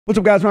What's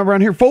up, guys? I'm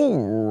around here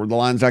for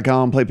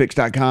thelines.com,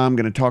 playpicks.com.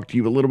 Going to talk to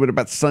you a little bit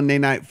about Sunday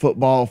Night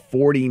Football,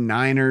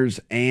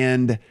 49ers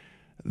and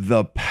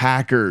the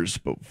Packers.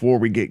 But before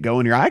we get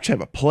going here, I actually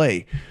have a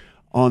play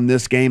on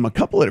this game, a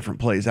couple of different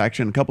plays,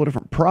 actually, and a couple of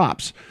different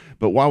props.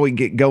 But while we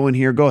get going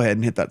here, go ahead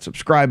and hit that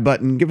subscribe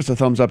button, give us a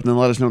thumbs up, and then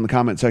let us know in the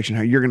comment section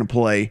how you're going to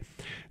play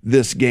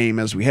this game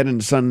as we head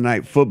into Sunday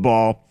Night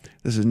Football.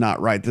 This is not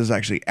right. This is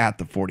actually at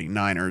the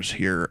 49ers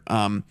here.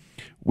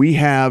 We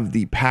have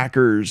the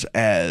Packers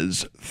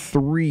as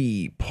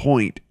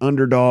 3-point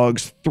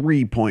underdogs.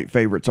 3-point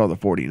favorites are the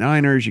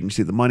 49ers. You can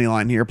see the money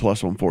line here,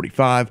 plus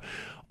 145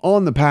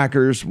 on the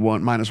Packers,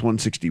 minus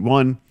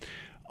 161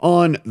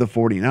 on the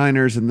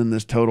 49ers. And then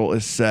this total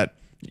is set.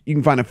 You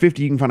can find a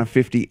 50, you can find a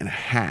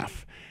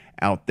 50.5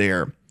 out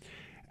there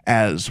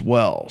as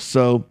well.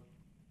 So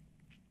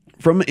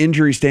from an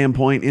injury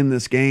standpoint in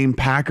this game,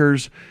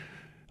 Packers,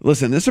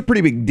 listen, this is a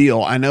pretty big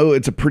deal. I know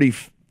it's a pretty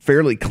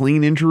fairly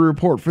clean injury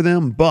report for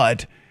them,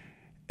 but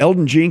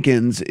Eldon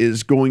Jenkins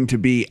is going to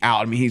be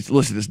out. I mean, he's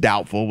listed as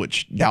doubtful,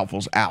 which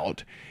doubtful's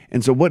out.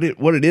 And so what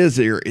it is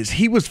there is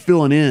he was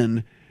filling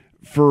in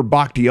for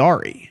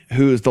Bakhtiari,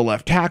 who is the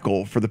left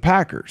tackle for the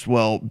Packers.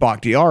 Well,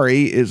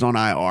 Bakhtiari is on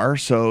IR,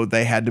 so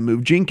they had to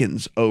move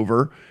Jenkins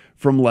over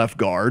from left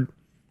guard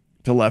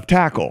to left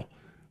tackle.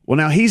 Well,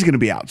 now he's going to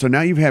be out. So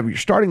now you have your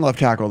starting left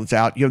tackle that's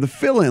out. You have the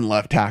fill-in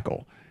left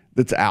tackle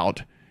that's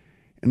out.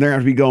 And they're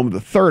going to be going with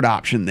the third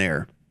option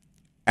there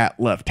at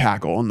left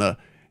tackle. On the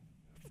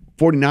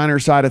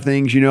 49ers side of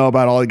things, you know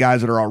about all the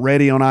guys that are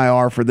already on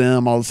IR for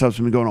them, all the stuff's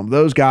been going on with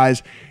those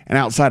guys. And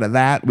outside of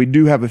that, we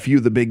do have a few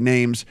of the big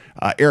names.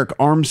 Eric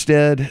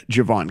Armstead,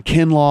 Javon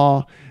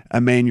Kinlaw,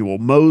 Emmanuel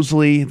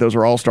Mosley. Those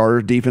are all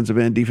starters, defensive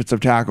end,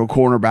 defensive tackle,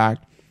 cornerback.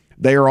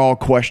 They are all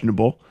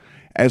questionable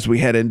as we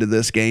head into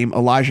this game.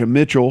 Elijah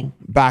Mitchell,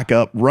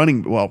 backup,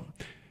 running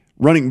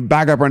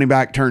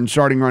back turned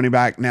starting running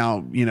back. Now,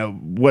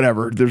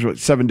 whatever.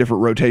 There's 7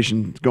 different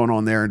rotations going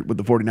on there with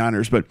the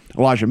 49ers, but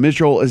Elijah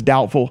Mitchell is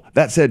doubtful.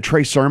 That said,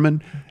 Trey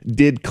Sermon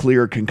did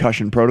clear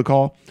concussion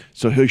protocol,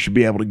 so he should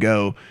be able to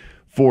go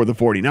for the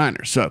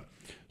 49ers. So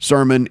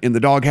Sermon in the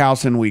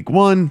doghouse in week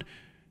 1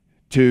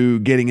 to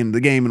getting into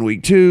the game in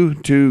week 2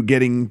 to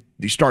getting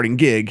the starting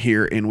gig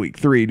here in week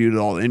 3 due to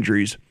all the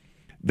injuries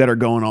that are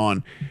going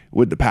on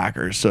with the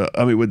Packers.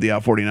 With the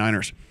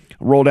 49ers.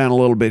 Roll down a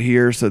little bit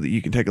here so that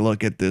you can take a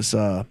look at this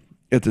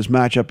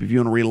matchup if you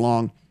want to read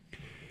along.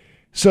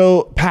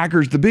 So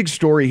Packers, the big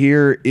story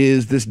here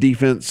is this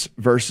defense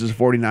versus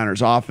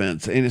 49ers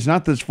offense. And it's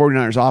not that this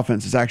 49ers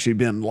offense has actually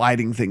been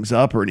lighting things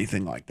up or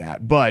anything like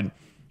that, but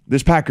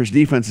this Packers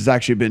defense has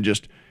actually been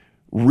just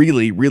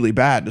really, really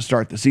bad to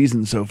start the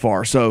season so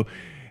far. So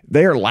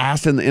they are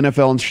last in the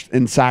NFL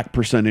in sack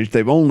percentage.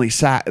 They've only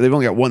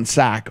got 1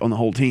 sack on the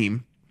whole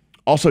team.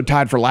 Also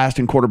tied for last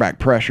in quarterback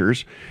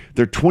pressures.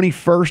 They're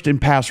 21st in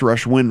pass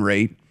rush win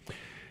rate.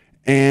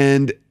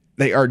 And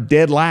they are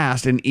dead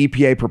last in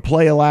EPA per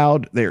play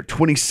allowed. They are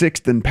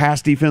 26th in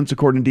pass defense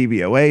according to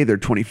DVOA. They're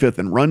 25th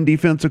in run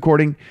defense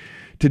according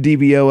to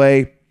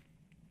DVOA.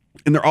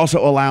 And they're also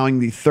allowing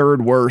the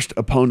 3rd worst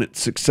opponent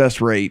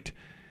success rate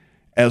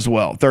as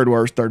well. 3rd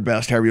worst, 3rd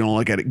best, however you want to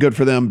look at it. Good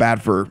for them,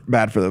 bad for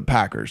the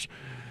Packers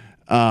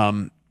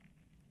when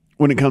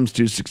it comes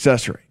to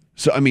success rate.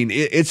 So,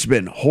 it's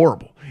been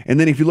horrible. And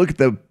then if you look at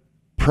the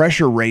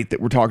pressure rate that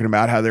we're talking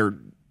about, how they're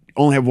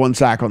only have 1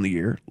 sack on the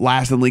year,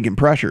 last in league in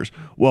pressures.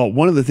 Well,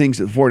 one of the things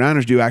that the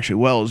 49ers do actually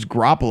well is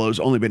Garoppolo's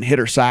only been hit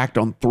or sacked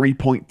on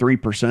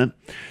 3.3%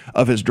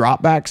 of his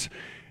dropbacks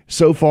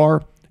so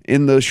far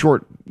in the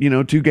short,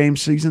 2-game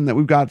season that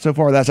we've got so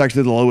far. That's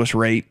actually the lowest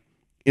rate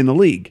in the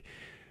league.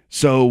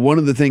 So one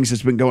of the things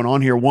that's been going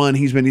on here, one,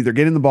 he's been either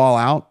getting the ball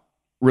out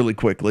really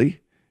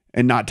quickly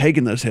and not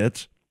taking those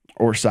hits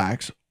or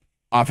sacks.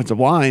 Offensive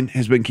line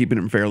has been keeping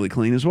him fairly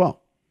clean as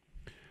well.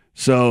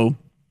 So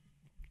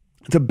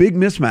it's a big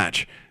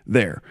mismatch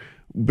there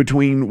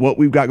between what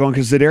we've got going,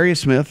 because Zadarius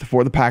Smith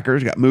for the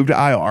Packers got moved to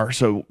IR,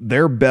 so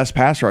their best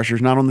pass rusher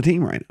is not on the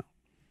team right now.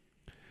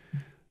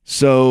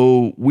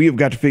 So we have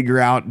got to figure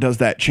out, does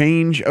that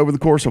change over the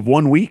course of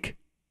 1 week?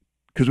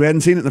 Because we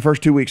hadn't seen it in the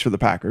first 2 weeks for the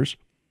Packers.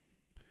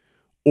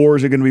 Or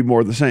is it going to be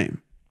more of the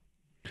same?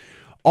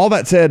 All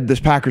that said, this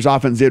Packers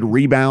offense did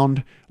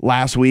rebound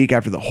last week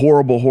after the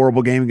horrible,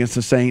 horrible game against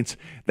the Saints.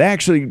 They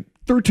actually,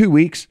 through 2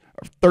 weeks,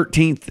 are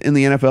 13th in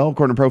the NFL,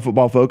 according to Pro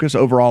Football Focus,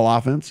 overall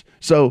offense.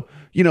 So,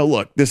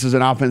 look, this is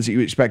an offense that you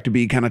expect to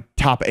be kind of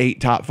top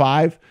 8, top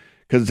 5,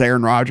 because it's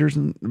Aaron Rodgers,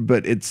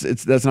 but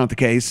that's not the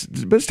case.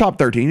 But it's top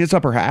 13. It's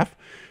upper half.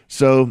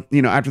 So,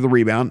 after the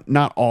rebound,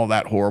 not all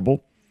that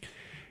horrible.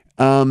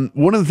 One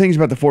of the things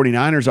about the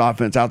 49ers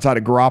offense, outside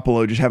of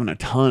Garoppolo just having a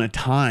ton of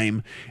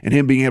time and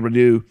him being able to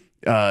do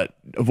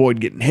avoid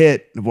getting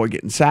hit, avoid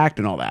getting sacked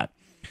and all that,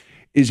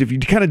 is if you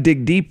kind of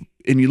dig deep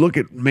and you look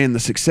at, the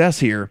success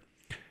here,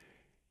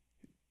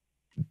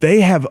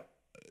 they have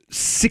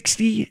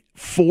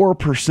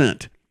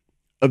 64%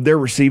 of their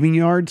receiving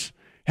yards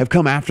have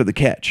come after the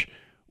catch,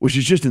 which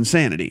is just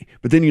insanity.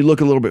 But then you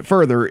look a little bit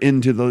further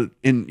into the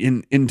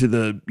into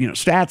the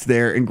stats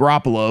there, and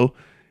Garoppolo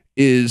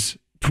is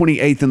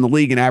 28th in the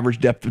league in average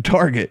depth of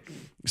target.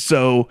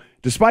 So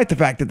despite the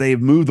fact that they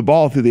have moved the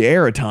ball through the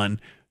air a ton,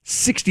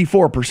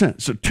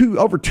 64%. So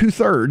over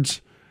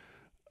 2/3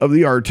 of the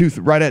yard,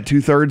 right at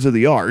 2/3 of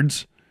the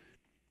yards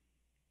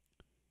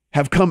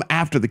have come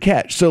after the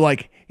catch. So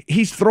like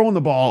he's throwing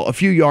the ball a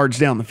few yards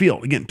down the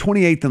field. Again,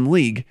 28th in the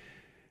league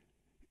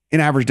in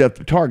average depth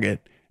of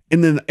target.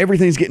 And then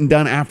everything's getting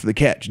done after the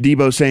catch.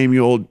 Deebo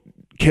Samuel,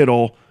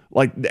 Kittle,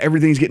 like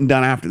everything's getting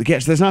done after the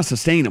catch. That's not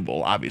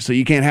sustainable, obviously.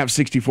 You can't have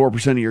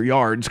 64% of your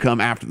yards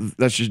come after.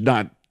 That's just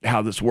not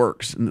how this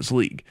works in this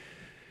league.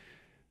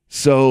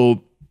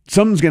 So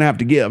something's going to have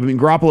to give. I mean,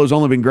 Garoppolo's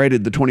only been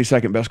graded the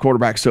 22nd best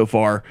quarterback so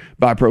far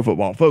by Pro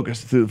Football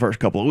Focus through the first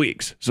couple of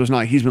weeks. So it's not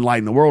like he's been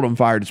lighting the world on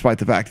fire despite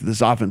the fact that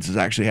this offense has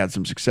actually had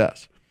some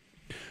success.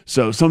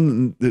 So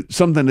something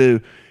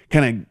to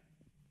kind of,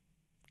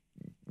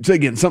 so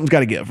again, something's got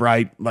to give,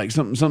 right? Like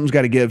something's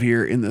got to give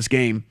here in this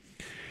game.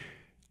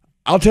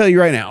 I'll tell you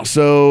right now.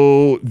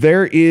 So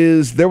there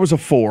was a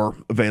 4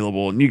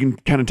 available, and you can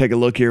kind of take a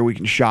look here. We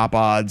can shop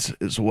odds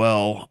as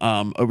well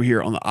over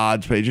here on the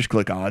odds page. Just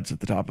click odds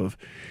at the top of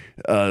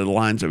the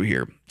lines over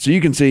here. So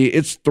you can see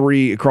it's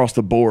 3 across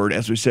the board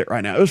as we sit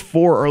right now. It was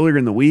 4 earlier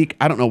in the week.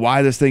 I don't know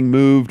why this thing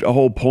moved a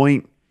whole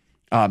point.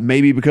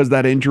 Maybe because of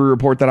that injury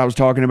report that I was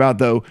talking about,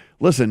 though.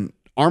 Listen,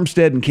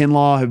 Armstead and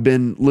Kinlaw have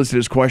been listed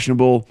as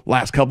questionable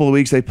last couple of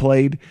weeks they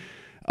played.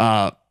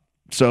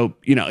 So,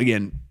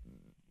 again,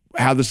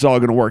 how this is all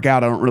going to work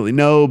out, I don't really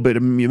know,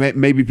 but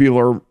maybe people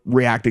are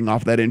reacting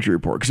off that injury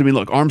report. Because,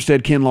 look,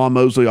 Armstead, Kinlaw,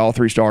 Mosley, all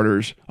 3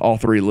 starters, all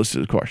 3 listed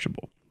as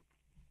questionable.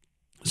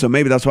 So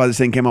maybe that's why this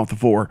thing came off the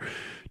 4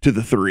 to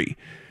the 3.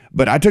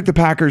 But I took the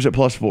Packers at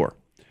 +4.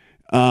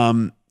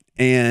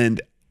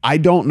 And I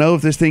don't know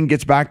if this thing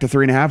gets back to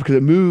 3.5 because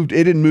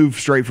it didn't move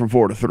straight from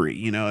 4 to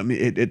 3.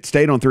 It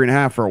stayed on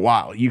 3.5 for a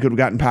while. You could have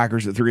gotten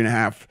Packers at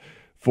 3.5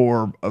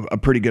 for a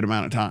pretty good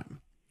amount of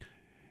time.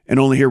 And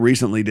only here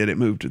recently did it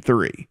move to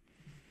 3.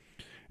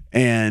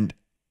 And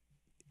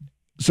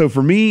so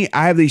for me,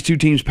 I have these 2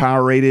 teams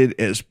power rated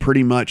as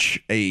pretty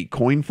much a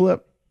coin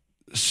flip.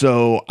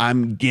 So I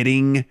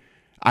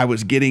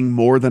was getting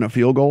more than a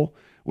field goal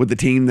with the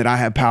team that I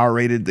have power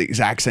rated the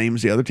exact same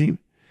as the other team.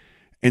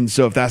 And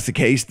so if that's the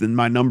case, then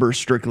my numbers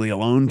strictly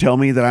alone tell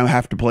me that I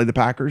have to play the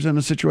Packers in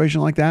a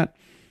situation like that.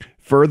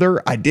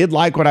 Further, I did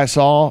like what I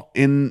saw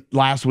in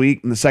last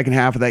week in the second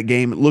half of that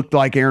game. It looked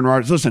like Aaron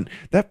Rodgers. Listen,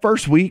 that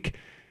first week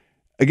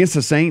against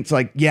the Saints,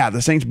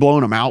 the Saints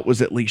blowing them out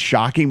was at least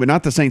shocking, but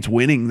not the Saints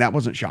winning. That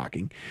wasn't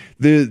shocking.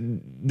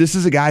 This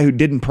is a guy who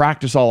didn't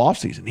practice all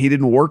offseason. He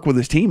didn't work with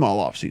his team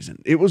all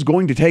offseason. It was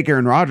going to take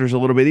Aaron Rodgers a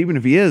little bit, even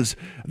if he is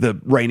the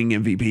reigning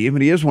MVP,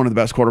 even if he is one of the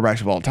best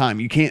quarterbacks of all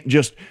time. You can't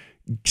just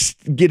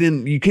get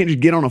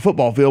on a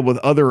football field with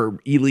other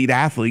elite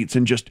athletes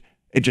and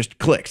it just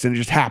clicks and it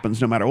just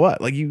happens no matter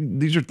what. Like you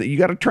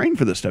got to train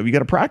for this stuff. You got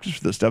to practice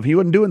for this stuff. He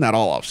wasn't doing that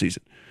all offseason.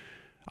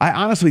 I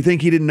honestly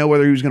think he didn't know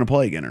whether he was going to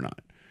play again or not.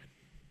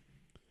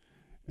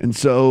 And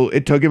so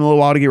it took him a little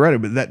while to get ready,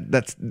 but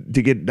that's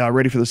to get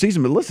ready for the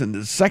season. But listen,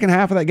 the second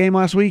half of that game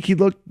last week, he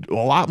looked a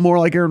lot more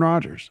like Aaron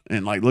Rodgers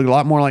and looked a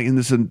lot more like, and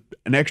this is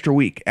an extra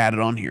week added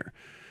on here.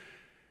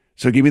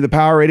 So give me the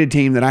power rated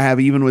team that I have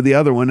even with the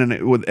other one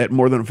and at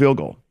more than a field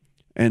goal.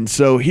 And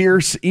so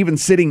here's even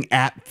sitting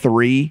at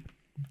 3,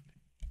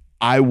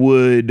 I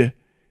would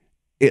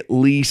at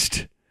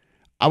least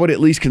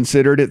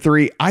consider it at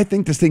 3. I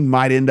think this thing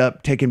might end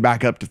up taking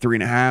back up to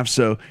 3.5.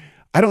 So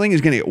I don't think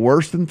it's going to get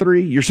worse than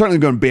 3. You're certainly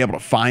going to be able to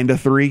find a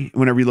 3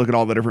 whenever you look at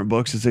all the different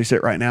books as they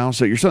sit right now.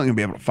 So you're certainly going to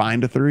be able to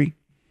find a 3.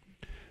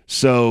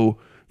 So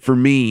for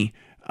me,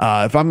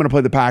 if I'm going to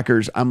play the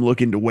Packers, I'm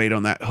looking to wait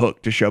on that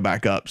hook to show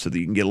back up so that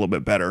you can get a little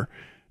bit better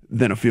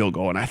than a field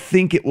goal. And I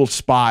think it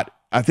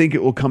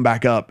will come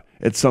back up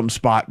at some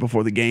spot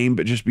before the game,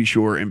 but just be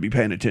sure and be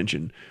paying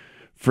attention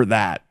for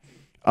that.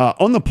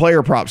 On the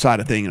player prop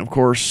side of thing, and of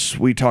course,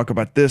 we talk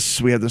about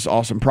this. We have this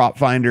awesome prop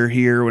finder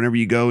here whenever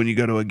you go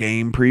to a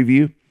game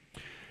preview.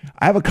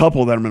 I have a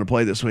couple that I'm going to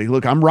play this week.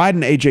 Look, I'm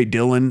riding A.J.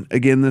 Dillon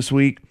again this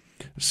week.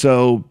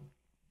 So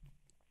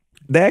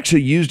they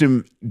actually used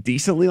him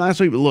decently last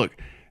week, but look,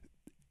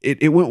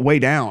 it went way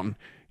down,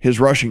 his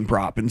rushing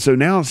prop. And so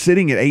now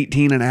sitting at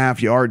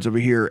 18.5 yards over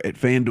here at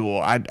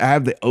FanDuel, I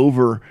have the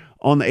over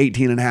on the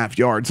 18.5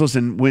 yards.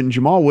 Listen, when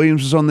Jamal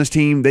Williams was on this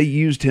team, they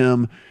used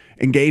him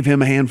and gave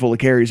him a handful of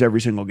carries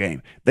every single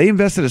game. They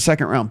invested a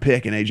second-round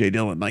pick in A.J.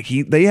 Dillon.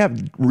 They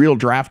have real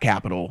draft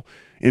capital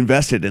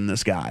invested in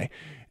this guy.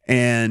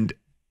 And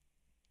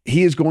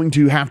he is going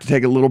to have to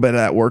take a little bit of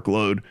that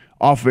workload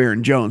off of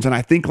Aaron Jones. And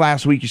I think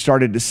last week you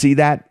started to see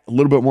that, a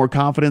little bit more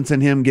confidence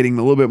in him, getting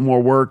a little bit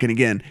more work. And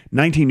again,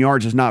 19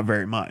 yards is not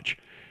very much.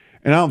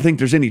 And I don't think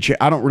there's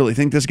I don't really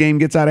think this game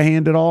gets out of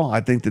hand at all.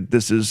 I think that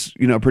this is,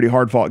 a pretty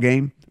hard-fought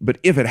game. But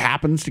if it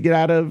happens to get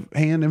out of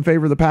hand in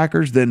favor of the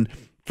Packers, then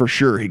for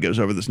sure he goes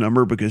over this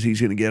number because he's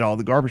going to get all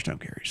the garbage time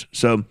carries.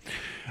 So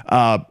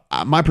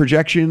my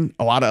projection,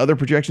 a lot of other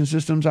projection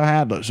systems I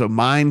had, so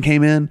mine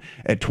came in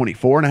at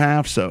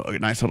 24.5, so a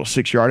nice little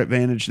 6-yard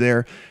advantage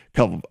there. A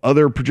couple of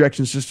other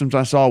projection systems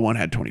I saw, one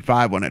had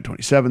 25, one had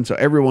 27, so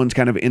everyone's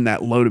kind of in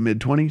that low to mid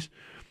 20s.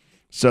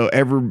 So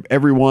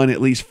everyone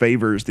at least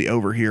favors the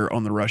over here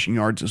on the rushing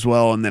yards as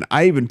well. And then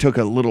I even took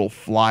a little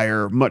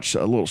flyer, a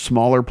little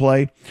smaller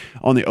play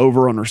on the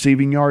over on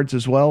receiving yards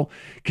as well,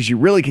 because you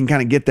really can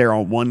kind of get there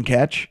on one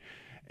catch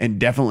and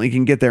definitely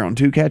can get there on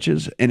 2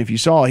 catches. And if you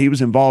saw, he was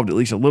involved at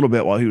least a little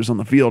bit while he was on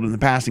the field in the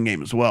passing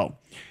game as well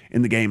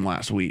in the game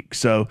last week.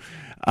 So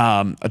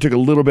I took a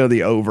little bit of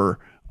the over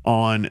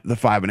on the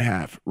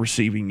 5.5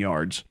 receiving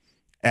yards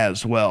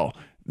as well.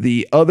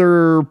 The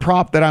other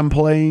prop that I'm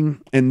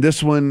playing, and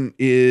this one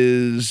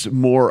is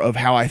more of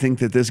how I think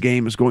that this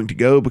game is going to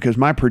go, because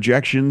my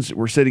projections,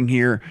 we're sitting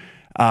here,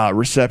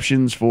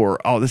 receptions for,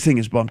 this thing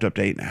is bumped up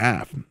to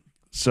 8.5.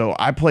 So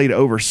I played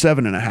over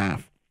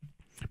 7.5.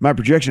 My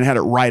projection had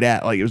it right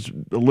at, like, it was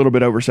a little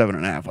bit over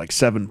 7.5, like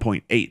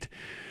 7.8.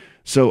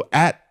 So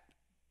at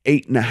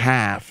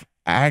 8.5,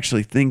 I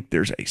actually think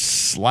there's a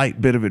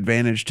slight bit of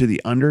advantage to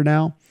the under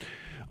now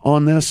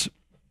on this.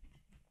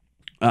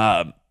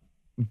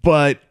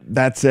 But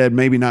that said,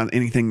 maybe not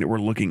anything that we're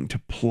looking to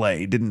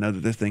play. Didn't know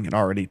that this thing had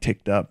already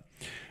ticked up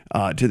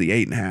to the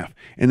 8.5.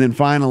 And then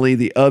finally,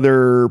 the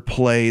other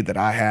play that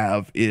I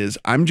have is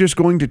I'm just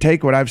going to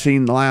take what I've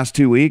seen the last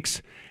 2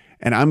 weeks,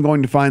 and I'm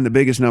going to find the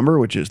biggest number,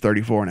 which is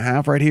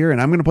 34.5 right here.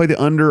 And I'm going to play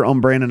the under on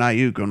Brandon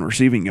Ayuk on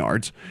receiving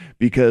yards,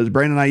 because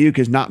Brandon Ayuk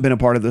has not been a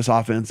part of this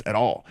offense at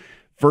all.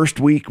 First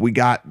week, we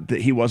got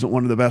that he wasn't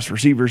one of the best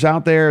receivers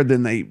out there.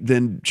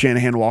 Then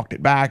Shanahan walked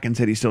it back and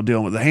said he's still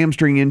dealing with a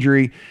hamstring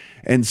injury.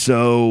 And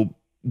so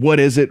what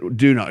is it?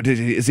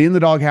 Is he in the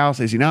doghouse?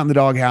 Is he not in the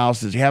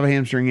doghouse? Does he have a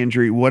hamstring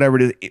injury? Whatever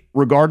it is,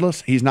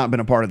 regardless, he's not been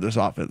a part of this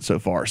offense so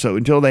far. So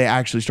until they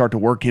actually start to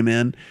work him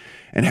in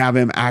and have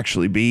him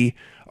actually be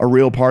a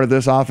real part of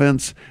this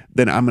offense,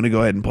 then I'm going to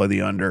go ahead and play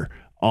the under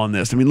on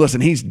this. I mean,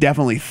 listen, he's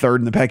definitely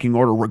third in the pecking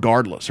order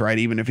regardless, right?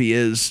 Even if he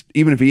is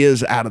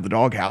out of the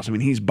doghouse. I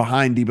mean, he's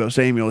behind Deebo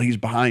Samuel. He's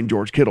behind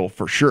George Kittle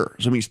for sure.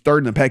 So I mean, he's third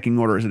in the pecking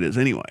order as it is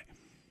anyway.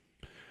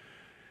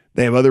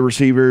 They have other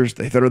receivers.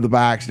 They throw the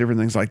backs, different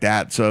things like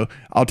that. So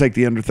I'll take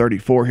the under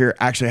 34 here.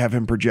 Actually have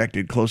him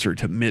projected closer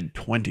to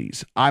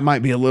mid-20s. I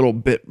might be a little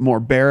bit more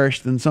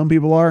bearish than some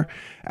people are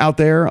out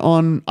there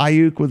on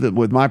Ayuk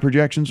with my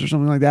projections or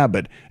something like that.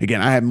 But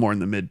again, I have more in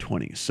the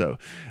mid-20s. So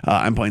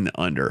I'm playing the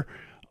under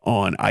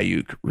on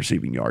Ayuk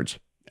receiving yards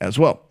as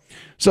well.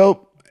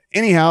 So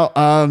anyhow,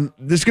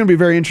 this is going to be a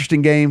very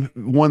interesting game.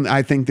 One,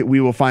 I think that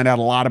we will find out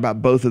a lot about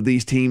both of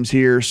these teams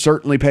here.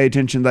 Certainly pay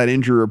attention to that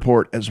injury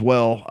report as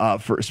well,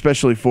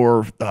 especially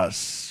for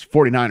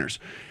 49ers,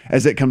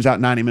 as it comes out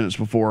 90 minutes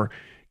before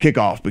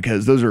kickoff,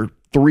 because those are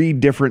 3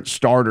 different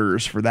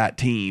starters for that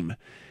team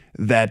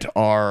that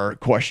are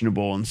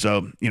questionable. And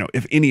so,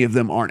 if any of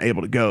them aren't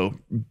able to go,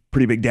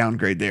 pretty big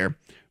downgrade there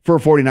for a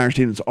 49ers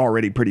team that's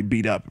already pretty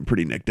beat up and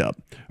pretty nicked up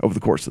over the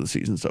course of the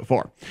season so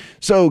far.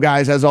 So,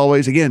 guys, as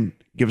always, again,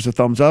 give us a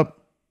thumbs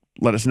up.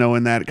 Let us know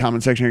in that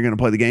comment section you're going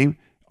to play the game.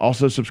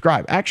 Also,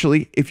 subscribe.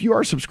 Actually, if you are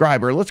a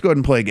subscriber, let's go ahead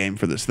and play a game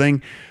for this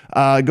thing.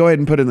 Go ahead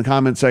and put in the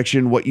comment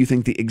section what you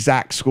think the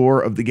exact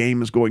score of the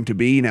game is going to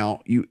be.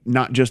 Now,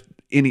 not just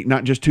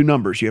 2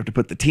 numbers. You have to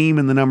put the team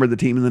and the number, the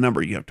team and the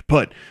number. You have to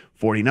put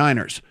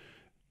 49ers,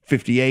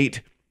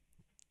 58,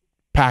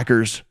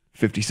 Packers,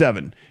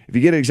 57. If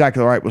you get it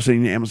exactly right, we'll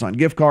send you an Amazon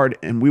gift card,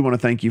 and we want to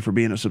thank you for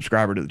being a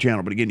subscriber to the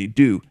channel. But again, you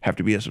do have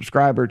to be a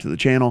subscriber to the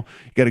channel.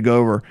 You got to go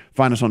over,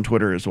 find us on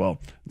Twitter as well,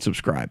 and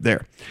subscribe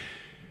there.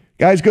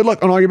 Guys, good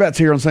luck on all your bets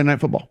here on Sunday Night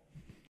Football.